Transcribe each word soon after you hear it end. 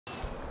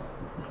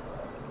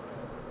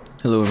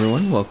Hello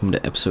everyone, welcome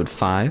to episode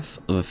 5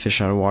 of A Fish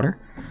Out of Water.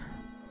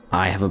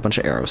 I have a bunch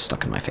of arrows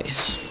stuck in my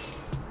face.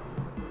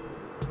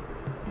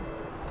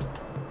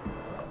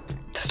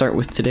 To start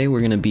with today, we're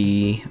going to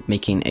be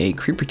making a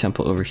creeper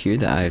temple over here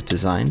that I've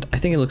designed. I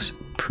think it looks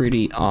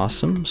pretty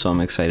awesome, so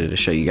I'm excited to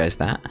show you guys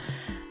that.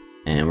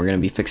 And we're going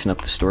to be fixing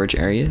up the storage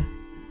area,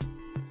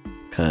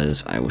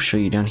 because I will show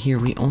you down here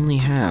we only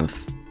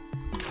have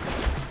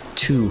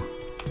 2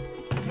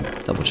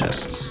 double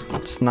chests.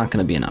 It's not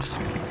going to be enough.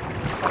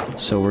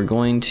 So we're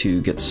going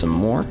to get some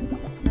more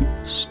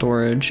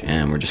storage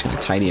and we're just going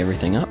to tidy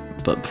everything up.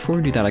 But before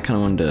we do that, I kind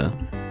of wanted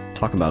to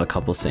talk about a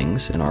couple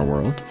things in our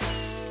world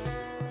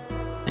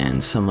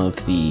and some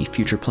of the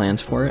future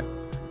plans for it.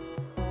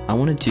 I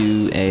want to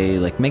do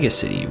a mega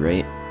city,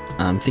 right?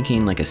 I'm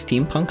thinking like a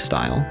steampunk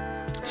style.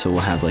 So we'll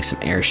have like some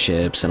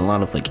airships and a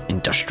lot of like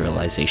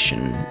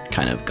industrialization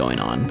kind of going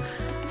on,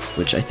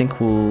 which I think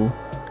will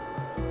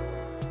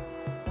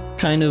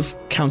kind of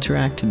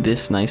counteract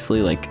this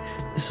nicely. Like,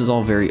 this is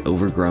all very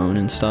overgrown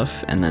and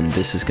stuff, and then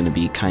this is going to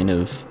be kind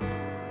of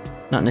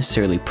not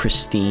necessarily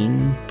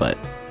pristine, but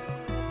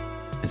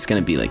it's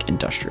going to be like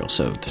industrial,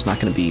 so there's not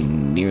going to be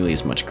nearly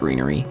as much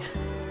greenery.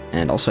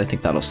 And also I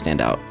think that'll stand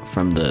out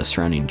from the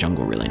surrounding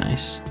jungle really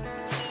nice.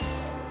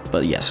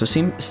 But yeah, so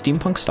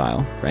steampunk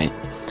style, right?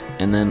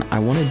 And then I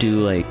want to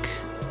do like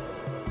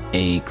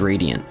a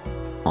gradient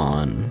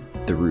on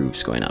the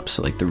roofs going up.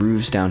 So like the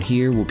roofs down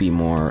here will be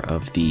more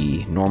of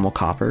the normal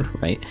copper,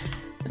 right?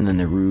 And then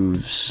the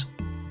roofs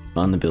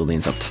on the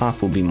buildings up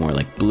top will be more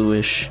like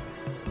bluish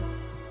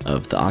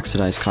of the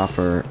oxidized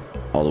copper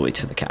all the way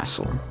to the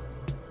castle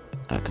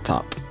at the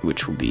top,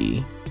 which will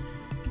be,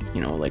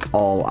 you know, like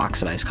all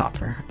oxidized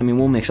copper. I mean,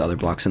 we'll mix other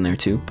blocks in there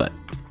too, but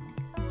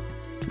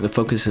the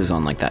focus is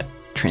on like that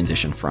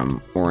transition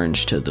from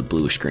orange to the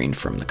bluish green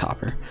from the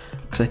copper,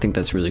 because I think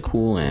that's really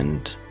cool,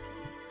 and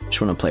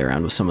just want to play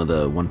around with some of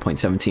the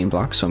 1.17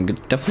 blocks. So I'm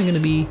definitely going to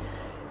be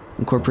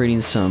incorporating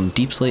some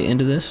deep slate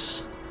into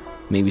this.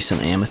 Maybe some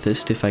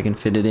amethyst if I can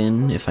fit it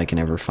in, if I can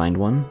ever find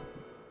one.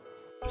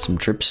 Some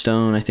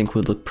dripstone I think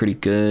would look pretty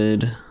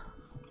good.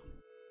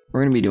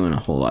 We're going to be doing a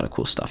whole lot of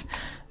cool stuff.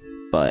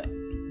 But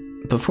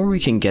before we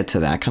can get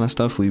to that kind of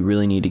stuff, we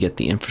really need to get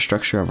the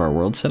infrastructure of our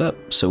world set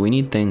up. So we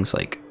need things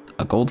like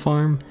a gold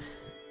farm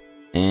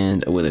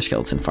and a wither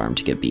skeleton farm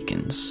to get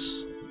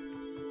beacons.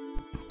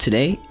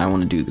 Today, I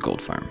want to do the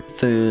gold farm.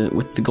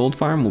 With the gold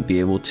farm, we'll be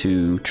able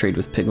to trade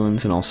with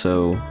piglins and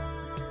also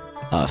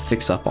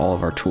fix up all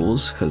of our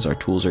tools, because our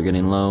tools are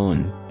getting low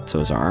and so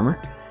is our armor.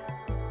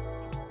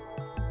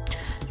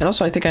 And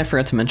also, I think I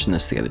forgot to mention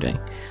this the other day,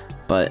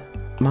 but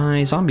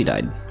my zombie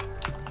died.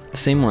 The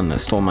same one that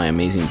stole my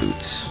amazing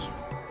boots.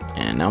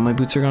 And now my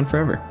boots are gone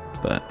forever,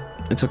 but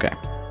it's okay,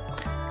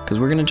 because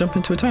we're going to jump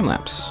into a time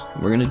lapse.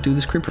 We're going to do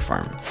this creeper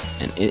farm,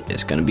 and it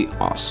is going to be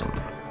awesome.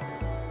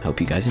 I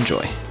hope you guys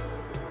enjoy.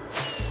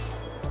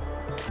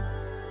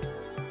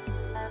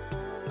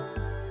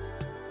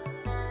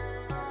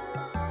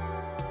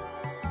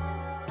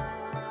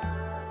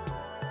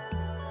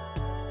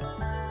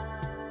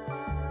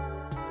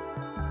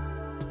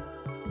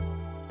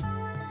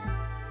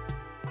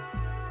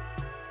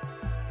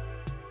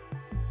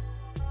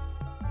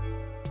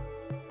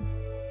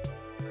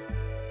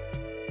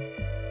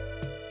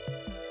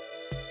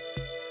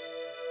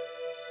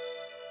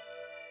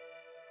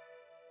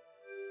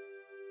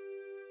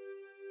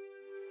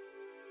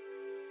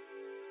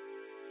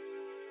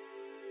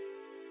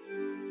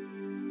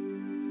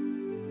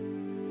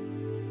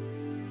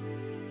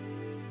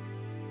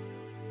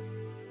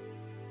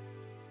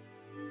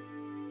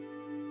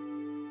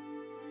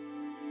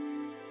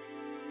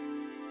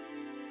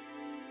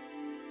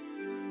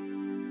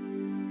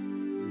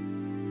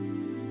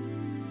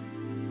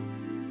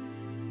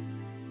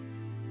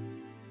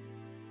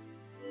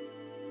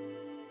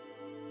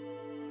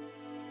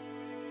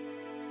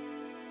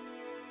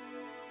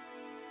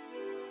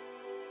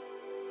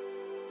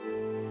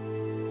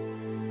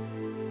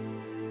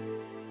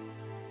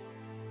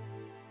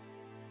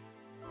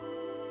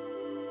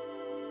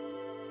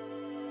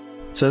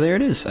 So there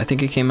it is. I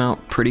think it came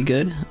out pretty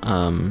good.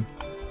 I'm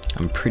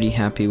pretty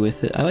happy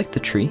with it. I like the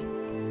tree.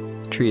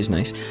 The tree is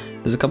nice.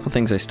 There's a couple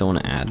things I still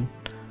want to add.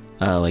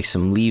 Like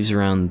some leaves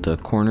around the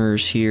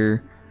corners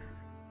here,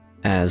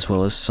 as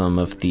well as some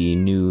of the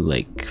new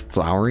like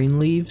flowering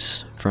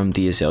leaves from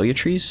the azalea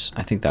trees.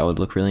 I think that would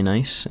look really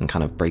nice and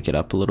kind of break it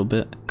up a little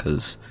bit,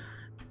 because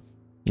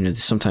you know,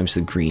 sometimes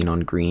the green on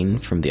green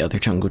from the other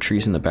jungle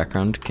trees in the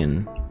background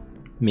can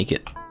make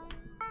it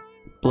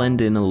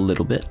blend in a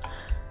little bit.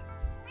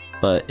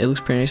 But it looks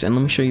pretty nice, and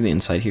let me show you the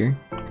inside here.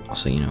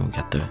 Also, you know, we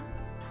got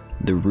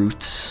the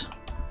roots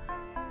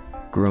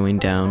growing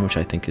down, which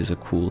I think is a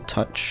cool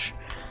touch.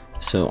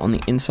 So on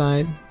the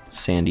inside,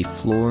 sandy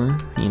floor,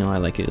 you know, I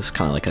like it. It's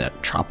kind of like a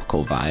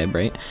tropical vibe,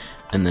 right?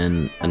 And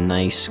then a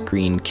nice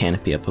green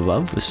canopy up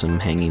above with some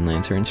hanging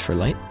lanterns for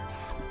light.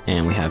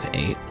 And we have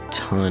a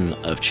ton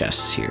of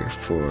chests here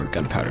for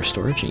gunpowder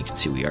storage, and you can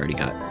see we already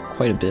got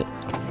quite a bit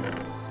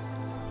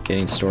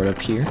getting stored up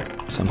here.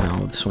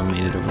 Somehow this one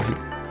made it over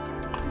here.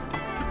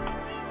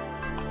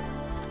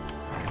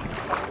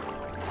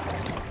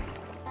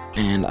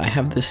 And I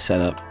have this set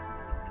up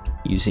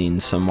using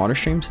some water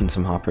streams and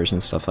some hoppers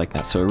and stuff like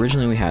that. So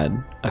originally we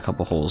had a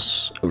couple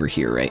holes over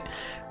here, right,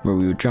 where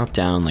we would drop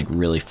down like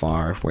really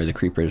far where the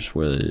creepers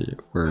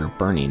were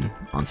burning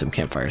on some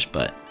campfires,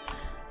 but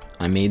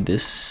I made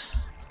this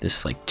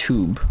like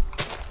tube,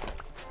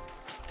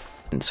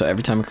 and so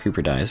every time a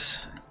creeper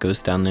dies, it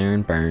goes down there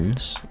and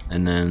burns,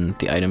 and then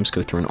the items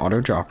go through an auto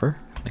dropper.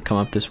 They come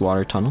up this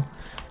water tunnel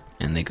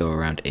and they go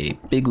around a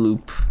big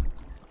loop.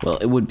 Well,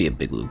 it would be a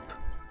big loop,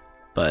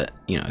 but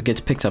you know, it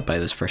gets picked up by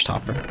this first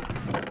hopper,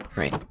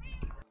 right?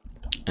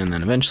 And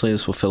then eventually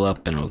this will fill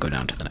up and it'll go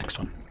down to the next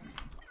one.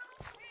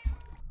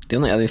 The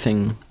only other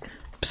thing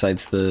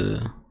besides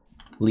the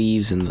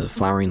leaves and the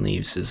flowering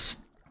leaves is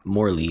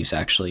more leaves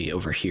actually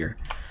over here,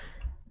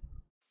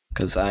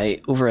 because I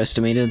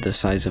overestimated the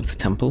size of the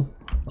temple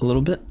a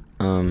little bit,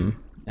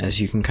 as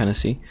you can kind of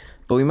see.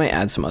 But we might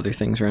add some other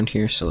things around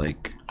here, so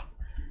like,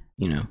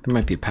 you know, there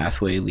might be a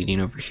pathway leading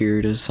over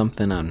here to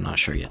something, I'm not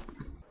sure yet.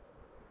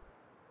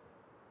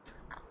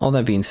 All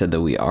that being said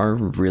though, we are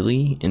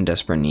really in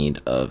desperate need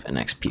of an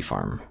XP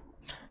farm,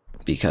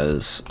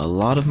 because a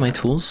lot of my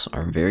tools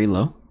are very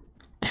low,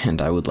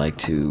 and I would like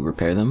to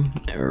repair them,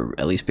 or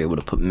at least be able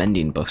to put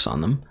mending books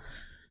on them,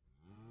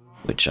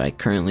 which I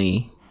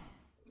currently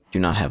do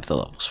not have the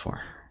levels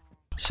for.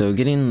 So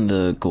getting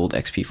the gold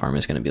XP farm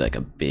is going to be like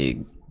a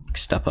big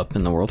step up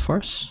in the world for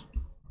us.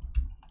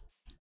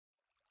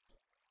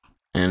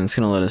 And it's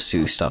going to let us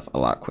do stuff a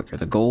lot quicker.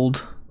 The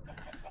gold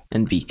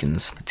and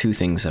beacons, the two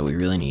things that we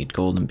really need,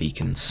 gold and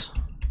beacons.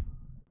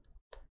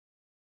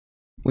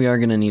 We are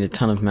going to need a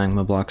ton of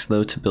magma blocks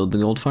though to build the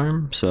gold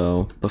farm,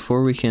 so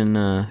before we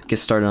can get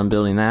started on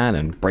building that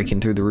and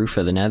breaking through the roof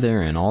of the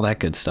nether and all that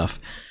good stuff,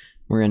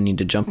 we're going to need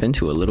to jump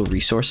into a little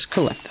resource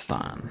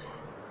collect-a-thon.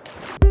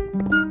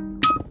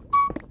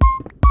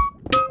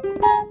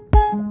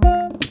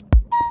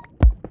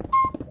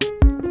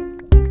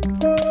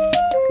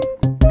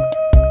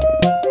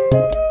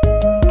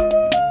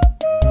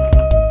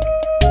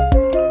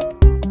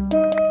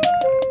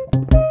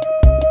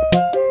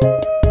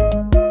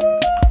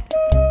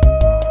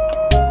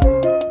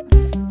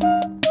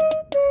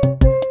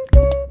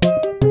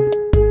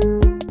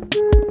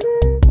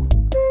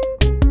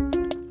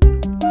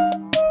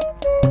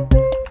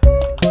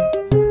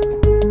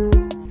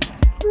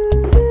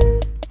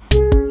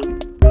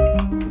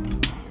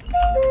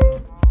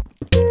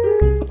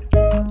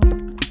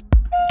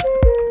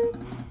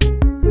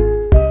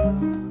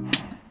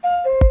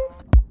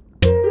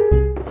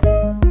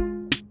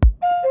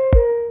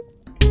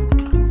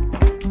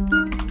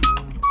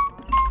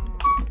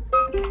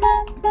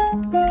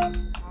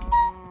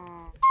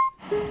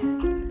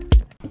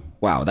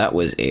 Wow, that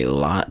was a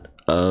lot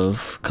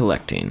of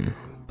collecting,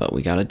 but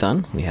we got it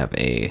done. We have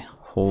a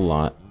whole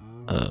lot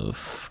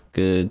of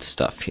good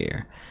stuff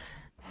here.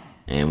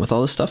 And with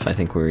all this stuff, I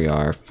think we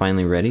are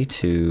finally ready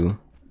to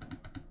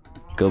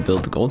go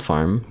build the gold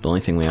farm. The only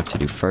thing we have to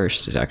do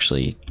first is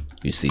actually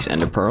use these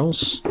ender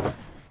pearls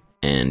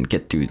and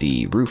get through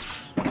the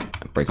roof,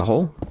 break a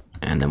hole,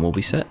 and then we'll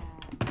be set.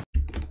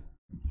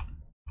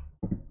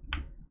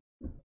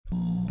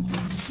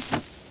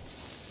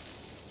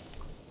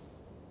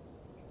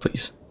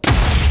 Please.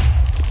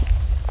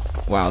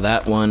 Wow,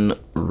 that one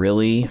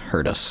really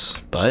hurt us,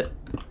 but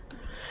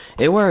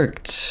it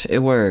worked. It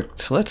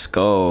worked. Let's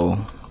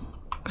go.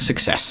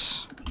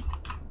 Success.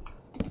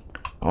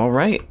 All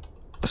right.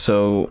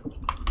 So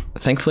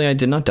thankfully I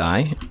did not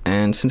die,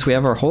 and since we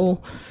have our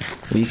hole,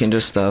 we can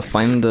just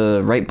find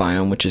the right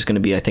biome, which is going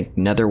to be, I think,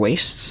 nether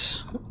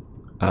wastes.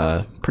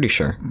 Pretty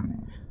sure.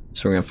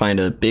 So we're going to find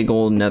a big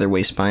old nether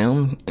waste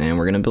biome, and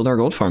we're going to build our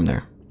gold farm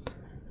there.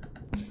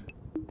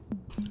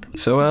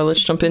 So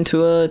let's jump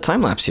into a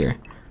time lapse here.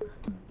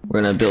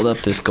 We're gonna build up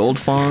this gold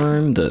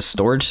farm, the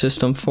storage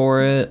system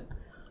for it,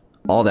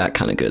 all that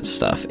kind of good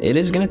stuff. It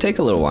is gonna take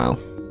a little while.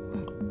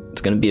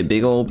 It's gonna be a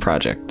big old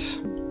project.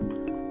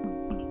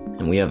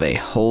 And we have a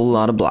whole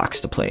lot of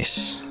blocks to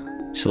place.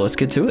 So let's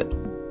get to it.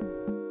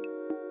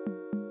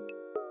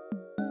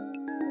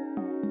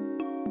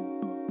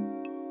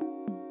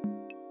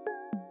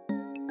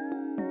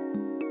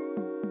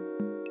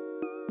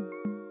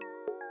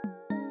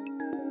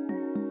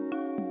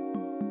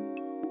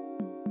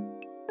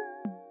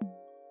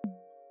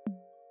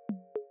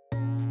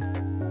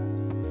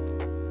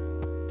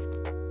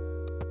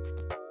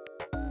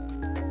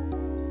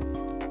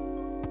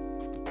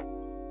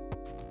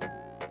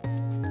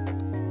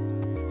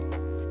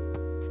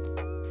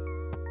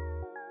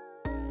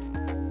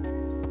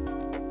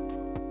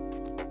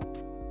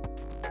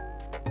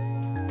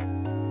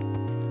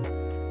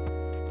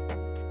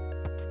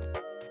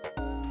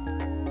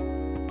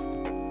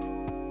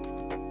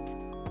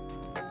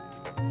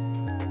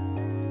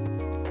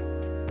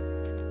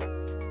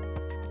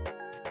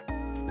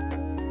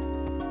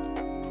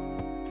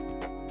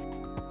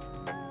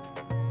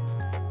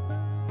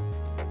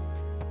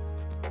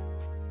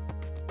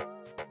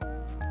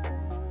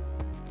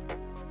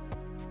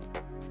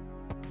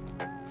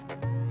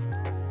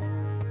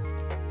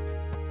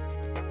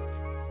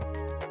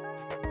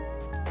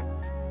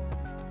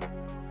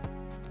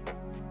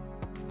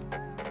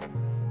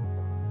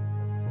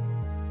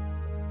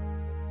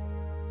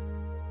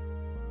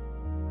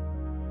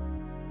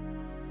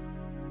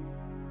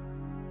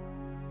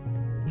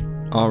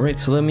 Alright,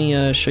 so let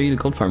me show you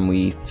the gold farm.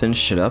 We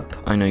finished it up.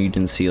 I know you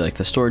didn't see like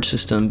the storage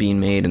system being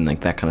made and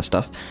like that kind of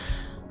stuff,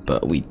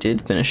 but we did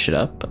finish it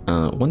up.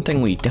 One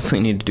thing we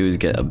definitely need to do is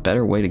get a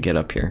better way to get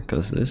up here,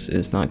 because this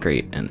is not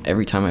great, and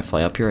every time I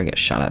fly up here I get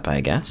shot at by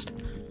a ghast,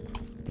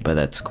 but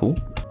that's cool.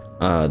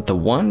 The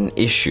one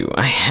issue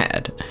I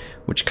had,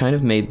 which kind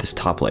of made this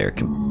top layer,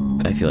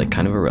 I feel like,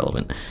 kind of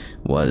irrelevant,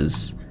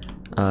 was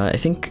I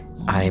think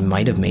I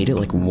might have made it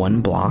like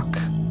one block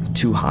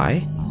too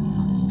high.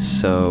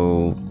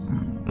 So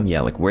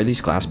yeah, like where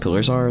these glass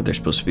pillars are, they're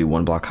supposed to be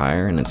one block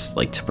higher, and it's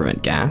like to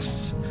prevent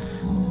ghasts,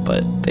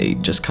 but they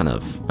just kind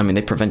of, I mean,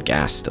 they prevent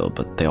ghast still,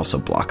 but they also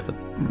block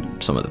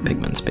some of the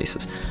pigment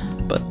spaces.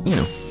 But you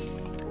know,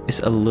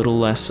 it's a little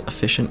less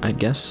efficient, I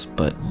guess,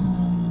 but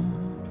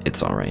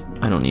it's alright.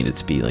 I don't need it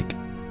to be like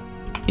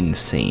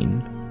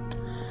insane.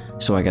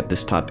 So I got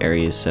this top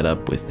area set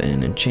up with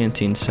an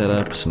enchanting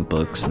setup, some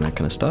books and that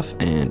kind of stuff,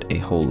 and a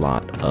whole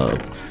lot of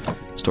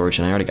storage.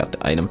 And I already got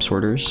the item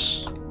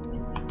sorters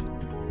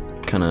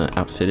kind of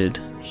outfitted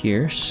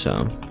here,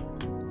 so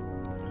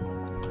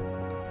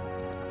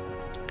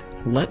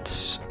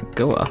let's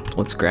go up.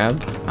 Let's grab,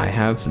 I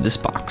have this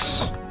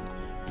box.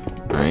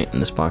 Alright,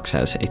 and this box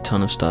has a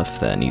ton of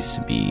stuff that needs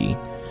to be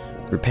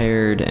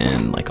repaired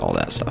and like all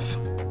that stuff.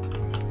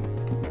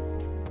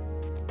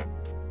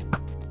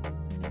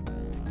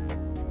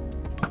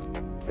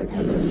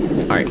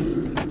 Alright,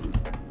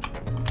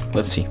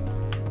 let's see.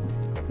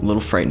 A little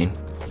frightening.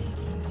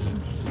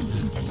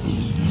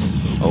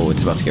 Oh,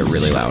 it's about to get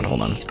really loud,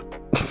 hold on.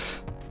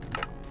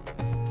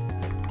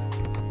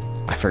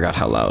 I forgot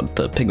how loud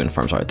the pigment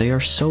farms are. They are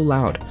so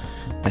loud.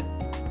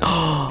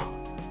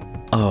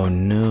 Oh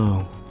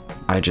no.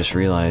 I just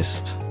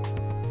realized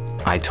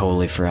I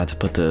totally forgot to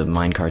put the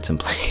minecarts in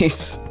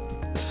place.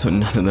 So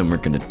none of them are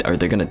gonna, or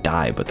they're gonna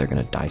die, but they're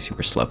gonna die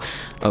super slow.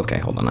 Okay,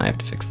 hold on, I have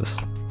to fix this.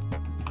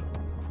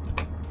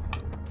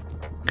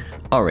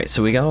 Alright,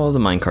 so we got all the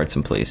minecarts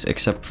in place,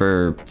 except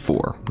for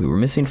 4. We were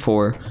missing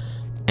 4,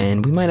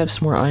 and we might have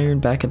some more iron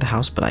back at the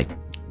house, but I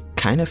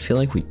kind of feel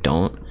like we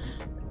don't.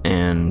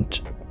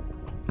 And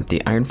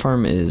the iron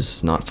farm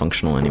is not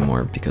functional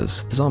anymore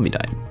because the zombie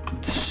died.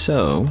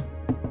 So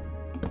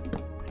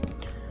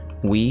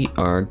we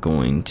are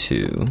going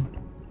to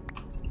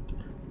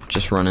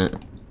just run it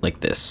like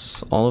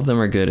this. All of them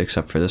are good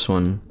except for this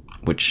one,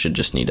 which should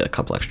just need a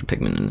couple extra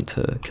pigment in it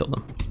to kill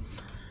them.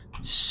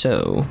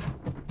 So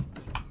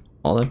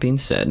all that being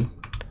said,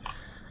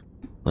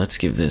 let's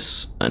give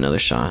this another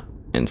shot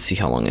and see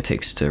how long it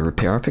takes to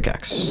repair our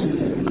pickaxe.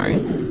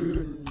 Alright.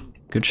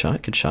 Good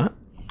shot, good shot.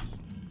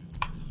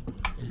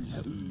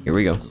 Here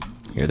we go.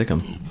 Here they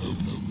come.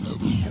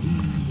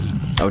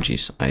 Oh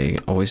geez, I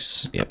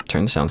always, yep,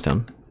 turn the sounds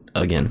down.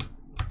 Again.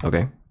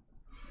 Okay.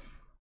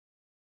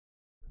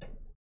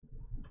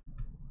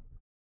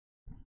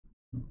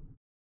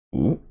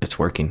 Ooh, it's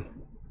working.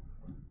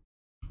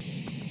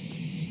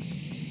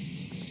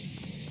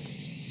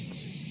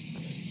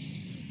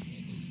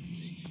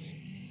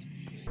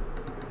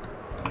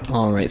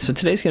 Alright, so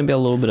today's gonna be a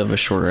little bit of a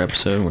shorter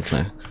episode.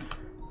 We're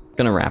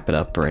gonna wrap it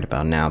up right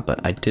about now,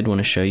 but I did want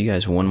to show you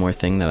guys one more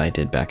thing that I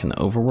did back in the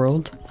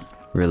overworld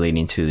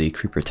relating to the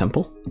Creeper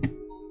Temple.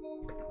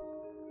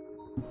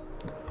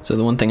 So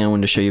the one thing I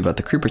wanted to show you about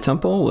the Creeper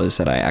Temple was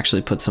that I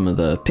actually put some of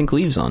the pink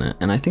leaves on it,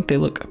 and I think they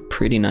look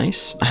pretty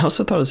nice. I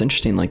also thought it was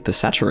interesting, like the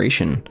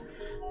saturation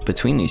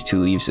between these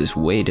two leaves is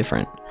way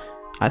different.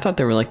 I thought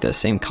they were like the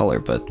same color,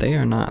 but they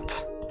are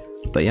not.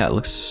 But yeah, it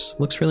looks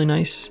really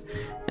nice.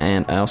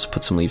 And I also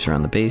put some leaves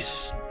around the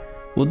base.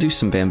 We'll do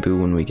some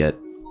bamboo when we get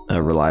a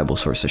reliable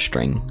source of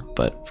string,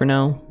 but for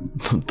now,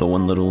 the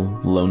one little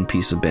lone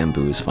piece of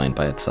bamboo is fine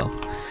by itself.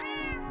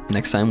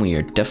 Next time we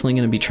are definitely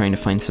going to be trying to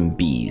find some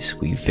bees.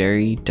 We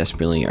very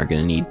desperately are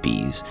going to need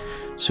bees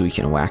so we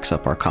can wax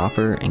up our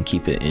copper and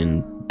keep it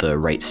in the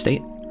right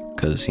state,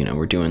 because you know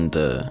we're doing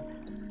the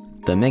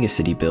mega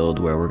city build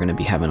where we're going to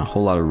be having a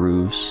whole lot of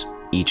roofs,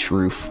 each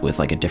roof with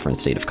like a different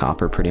state of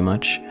copper pretty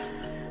much.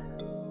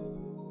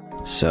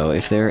 So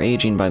if they're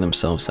aging by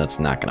themselves, that's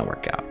not going to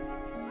work out.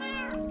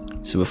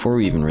 So before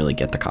we even really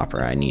get the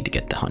copper, I need to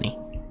get the honey.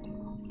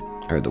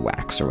 Or the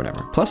wax or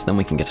whatever. Plus then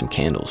we can get some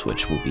candles,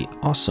 which will be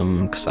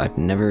awesome because I've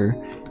never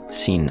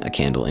seen a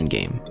candle in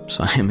game.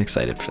 So I am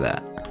excited for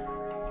that.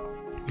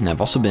 And I've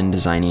also been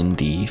designing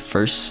the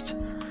first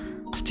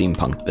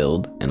steampunk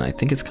build, and I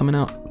think it's coming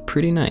out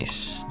pretty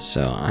nice.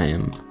 So I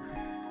am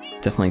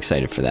definitely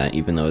excited for that,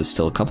 even though it's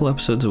still a couple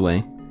episodes away.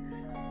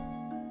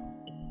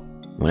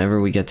 Whenever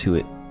we get to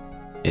it,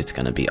 it's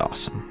gonna be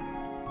awesome.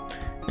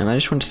 And I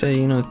just want to say,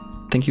 you know,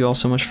 thank you all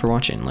so much for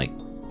watching. Like,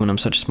 when I'm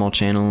such a small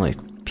channel, like,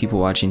 people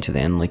watching to the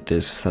end like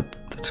this,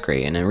 that's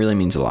great, and it really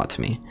means a lot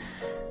to me.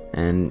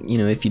 And, you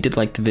know, if you did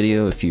like the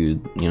video, if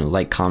you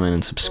like, comment,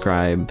 and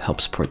subscribe,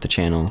 help support the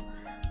channel,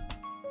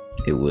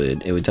 it would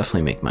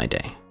definitely make my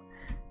day.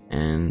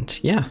 And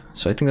yeah,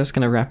 so I think that's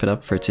gonna wrap it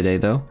up for today,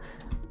 though.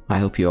 I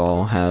hope you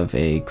all have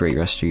a great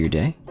rest of your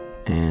day,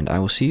 and I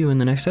will see you in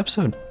the next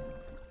episode.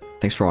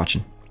 Thanks for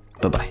watching.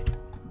 Bye-bye.